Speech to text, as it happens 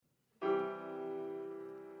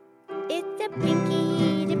It's the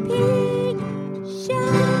Pinky the Pig Show.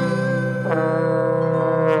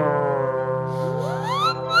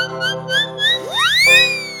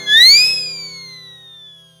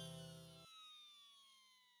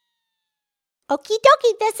 Okie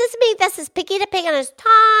dokie, this is me. This is Pinky the Pig, and it's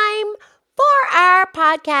time for our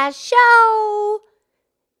podcast show.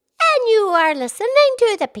 And you are listening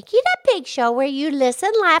to the Pinky the Pig Show, where you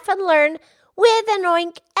listen, laugh, and learn with an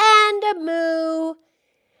oink and a moo.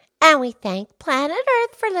 And we thank planet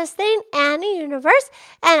Earth for listening and the universe.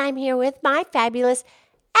 And I'm here with my fabulous,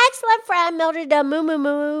 excellent friend, Mildred the Moo Moo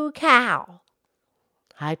Moo Cow.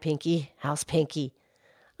 Hi, Pinky. How's Pinky?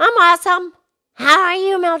 I'm awesome. How are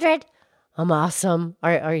you, Mildred? I'm awesome.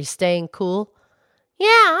 Are you staying cool?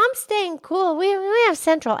 Yeah, I'm staying cool. We have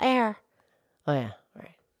central air. Oh, yeah. All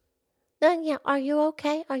right. Yeah, are you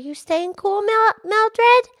okay? Are you staying cool,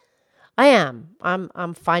 Mildred? I am.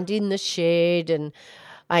 I'm finding the shade, and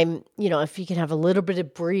I'm, if you can have a little bit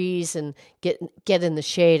of breeze and get in the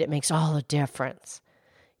shade, it makes all the difference.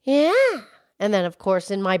 Yeah. And then, of course,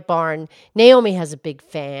 in my barn, Naomi has a big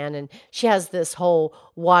fan, and she has this whole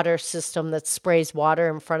water system that sprays water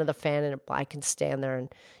in front of the fan, and I can stand there, and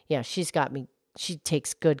yeah, she's got me. She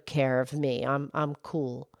takes good care of me. I'm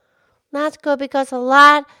cool. That's good, because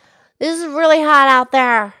this is really hot out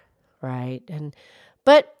there. Right.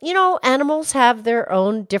 But, animals have their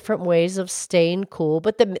own different ways of staying cool.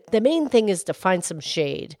 But the main thing is to find some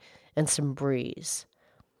shade and some breeze.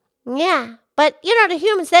 Yeah. But, the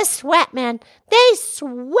humans, they sweat, man. They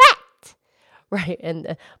sweat.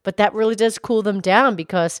 Right. But that really does cool them down,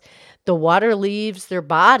 because the water leaves their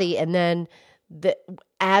body. And then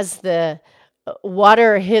as the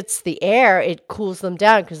water hits the air, it cools them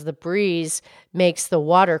down, because the breeze makes the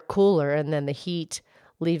water cooler. And then the heat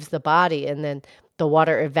leaves the body. And then the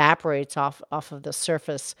water evaporates off of the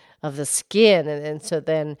surface of the skin, and so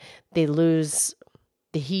then they lose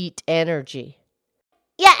the heat energy.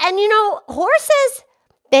 Yeah, and horses,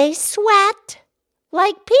 they sweat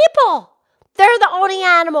like people. They're the only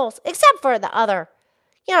animals, except for the other,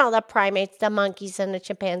 the primates, the monkeys, and the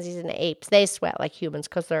chimpanzees, and the apes. They sweat like humans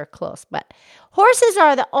because they're close. But horses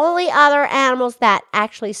are the only other animals that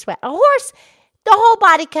actually sweat. A horse, the whole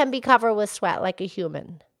body can be covered with sweat like a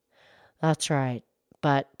human. That's right.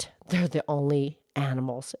 But they're the only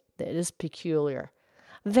animals. It is peculiar.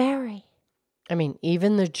 Very. I mean,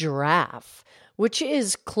 even the giraffe, which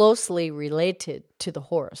is closely related to the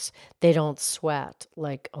horse, they don't sweat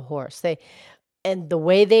like a horse. And the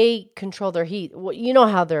way they control their heat, you know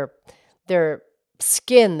how their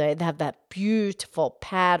skin, they have that beautiful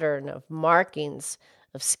pattern of markings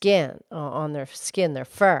of skin on their skin, their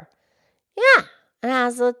fur. Yeah, it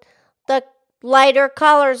has the lighter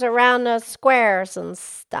colors around the squares and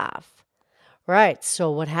stuff. Right.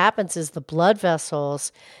 So what happens is the blood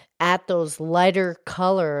vessels at those lighter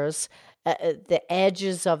colors, the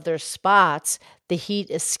edges of their spots, the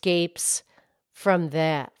heat escapes from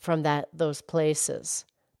those places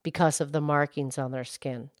because of the markings on their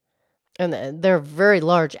skin. And they're very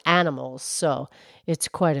large animals, so it's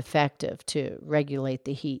quite effective to regulate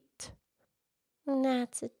the heat.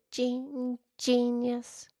 That's a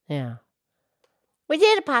genius. Yeah. We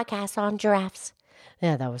did a podcast on giraffes.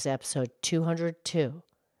 Yeah, that was episode 202.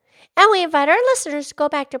 And we invite our listeners to go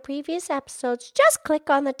back to previous episodes. Just click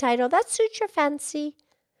on the title that suits your fancy.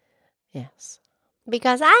 Yes.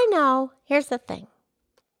 Because I know, here's the thing.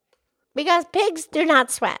 Because pigs do not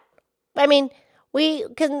sweat. I mean, we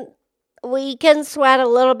can sweat a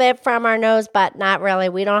little bit from our nose, but not really.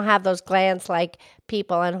 We don't have those glands like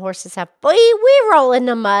people and horses have. We roll in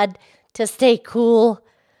the mud to stay cool.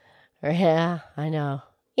 Yeah, I know.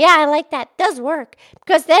 Yeah, I like that. It does work.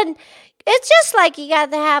 Because then it's just like you got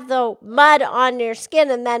to have the mud on your skin,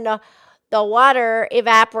 and then the water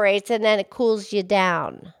evaporates, and then it cools you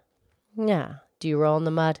down. Yeah. Do you roll in the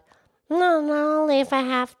mud? No, only if I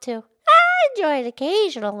have to. I enjoy it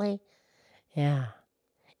occasionally. Yeah.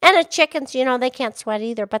 And the chickens, they can't sweat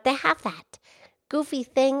either, but they have that goofy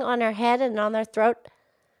thing on their head and on their throat.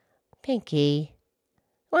 Pinky.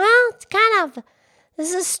 Well, it's kind of...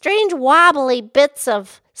 This is strange wobbly bits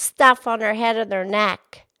of stuff on their head and their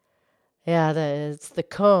neck. Yeah, it's the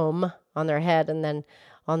comb on their head, and then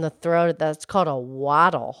on the throat, that's called a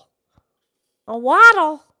wattle. A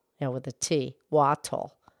wattle? Yeah, with a T.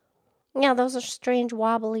 Wattle. Yeah, those are strange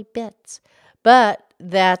wobbly bits. But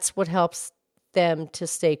that's what helps them to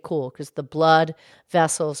stay cool, because the blood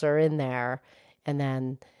vessels are in there, and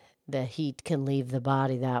then the heat can leave the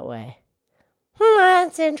body that way.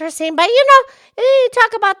 That's interesting. But, you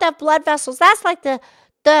talk about the blood vessels. That's like the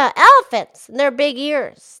elephants and their big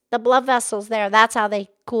ears. The blood vessels there, that's how they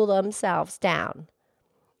cool themselves down.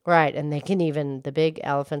 Right, and they can even, the big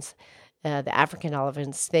elephants, the African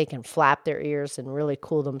elephants, they can flap their ears and really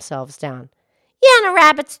cool themselves down. Yeah, and the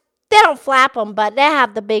rabbits, they don't flap them, but they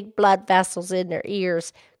have the big blood vessels in their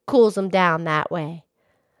ears. Cools them down that way.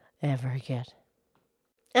 Yeah, very good.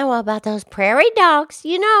 And what about those prairie dogs?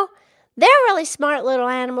 They're really smart little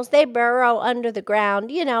animals. They burrow under the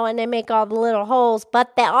ground, and they make all the little holes.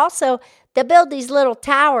 But they build these little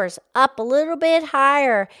towers up a little bit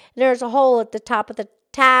higher. And there's a hole at the top of the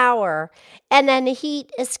tower. And then the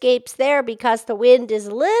heat escapes there because the wind is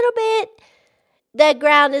the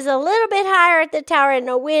ground is a little bit higher at the tower, and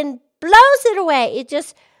the wind blows it away. It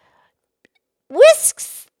just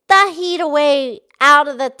whisks the heat away out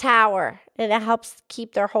of the tower. And it helps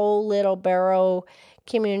keep their whole little burrow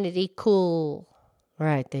community cool.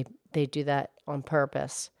 Right, they do that on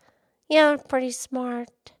purpose. Yeah, pretty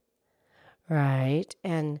smart. Right,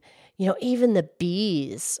 and even the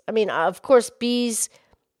bees. I mean, of course, bees,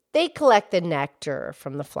 they collect the nectar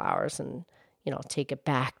from the flowers and take it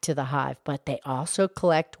back to the hive, but they also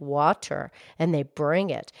collect water and they bring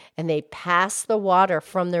it and they pass the water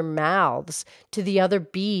from their mouths to the other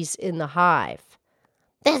bees in the hive.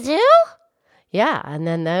 They do? Yeah, and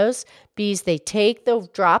then those bees, they take the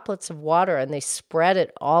droplets of water and they spread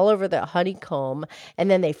it all over the honeycomb, and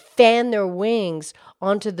then they fan their wings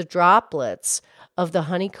onto the droplets of the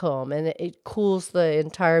honeycomb, and it cools the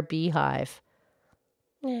entire beehive.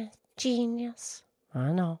 Yeah, genius.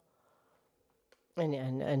 I know.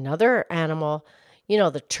 And another animal,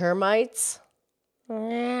 the termites.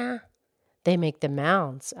 Yeah. They make the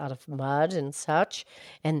mounds out of mud and such,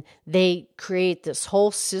 and they create this whole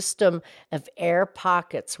system of air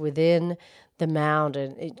pockets within the mound,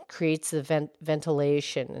 and it creates the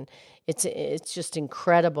ventilation, and it's just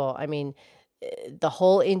incredible. I mean, the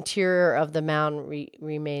whole interior of the mound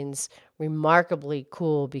remains remarkably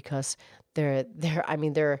cool because they're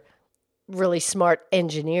really smart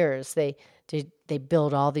engineers. They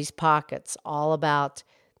build all these pockets all about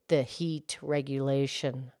the heat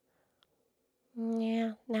regulation.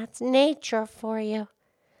 Yeah, that's nature for you.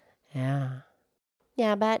 Yeah.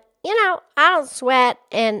 Yeah, but, I don't sweat,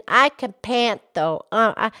 and I can pant, though.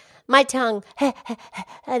 My tongue,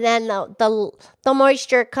 and then the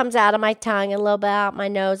moisture comes out of my tongue and a little bit out my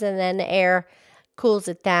nose, and then the air cools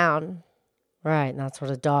it down. Right, and that's what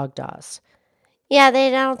a dog does. Yeah, they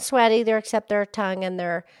don't sweat either except their tongue and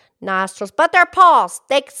their nostrils. But their paws,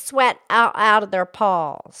 they can sweat out of their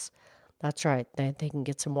paws. That's right. They can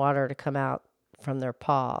get some water to come out from their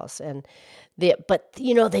paws, but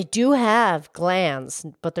they do have glands,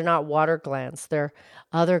 but they're not water glands. They're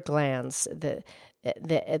other glands that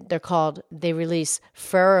they're called. They release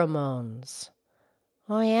pheromones.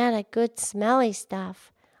 Oh yeah, the good smelly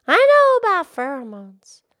stuff. I know about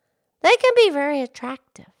pheromones. They can be very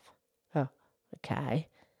attractive. Oh, okay.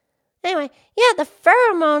 Anyway, yeah, the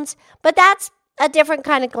pheromones, but that's a different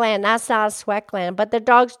kind of gland. That's not a sweat gland, but the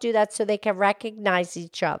dogs do that so they can recognize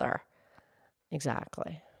each other.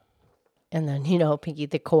 Exactly. And then, Pinky,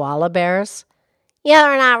 the koala bears. Yeah,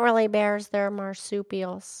 they're not really bears. They're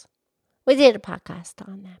marsupials. We did a podcast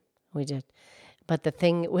on them. We did. But the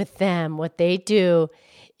thing with them, what they do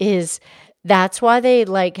is that's why they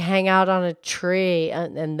hang out on a tree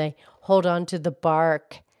and they hold on to the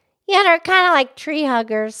bark. Yeah, they're kind of like tree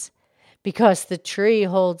huggers. Because the tree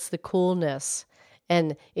holds the coolness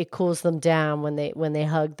and it cools them down when they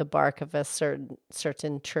hug the bark of a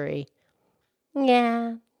certain tree.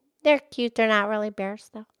 Yeah, they're cute. They're not really bears,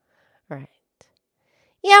 though. Right.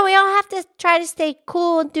 Yeah, we all have to try to stay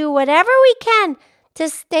cool and do whatever we can to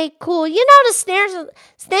stay cool. The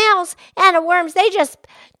snails and the worms, they just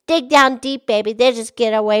dig down deep, baby. They just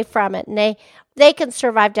get away from it. And they can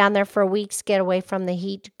survive down there for weeks, get away from the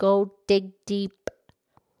heat, go dig deep.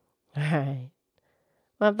 All right.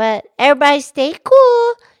 Well, but everybody stay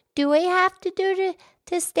cool. Do what you have to do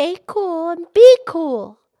to stay cool and be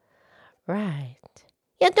cool. Right.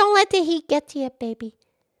 Yeah, don't let the heat get to you, baby.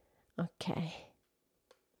 Okay.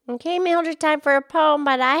 Okay, Mildred, time for a poem,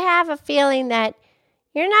 but I have a feeling that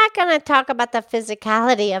you're not going to talk about the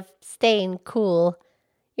physicality of staying cool.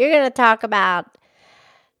 You're going to talk about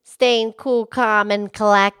staying cool, calm, and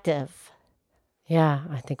collective. Yeah,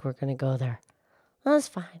 I think we're going to go there. That's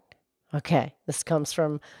fine. Okay, this comes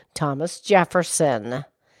from Thomas Jefferson.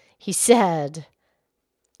 He said,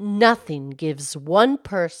 "Nothing gives one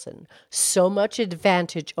person so much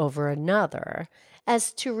advantage over another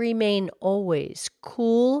as to remain always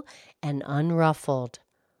cool and unruffled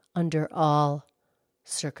under all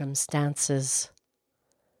circumstances."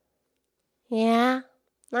 Yeah,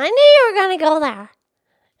 I knew you were going to go there.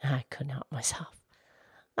 I couldn't help myself.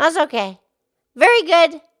 That's okay. Very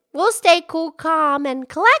good. we'll stay cool, calm, and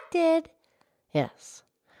collected. Yes.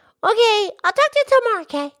 Okay, I'll talk to you tomorrow,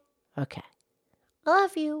 okay? Okay. I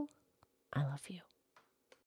love you. I love you.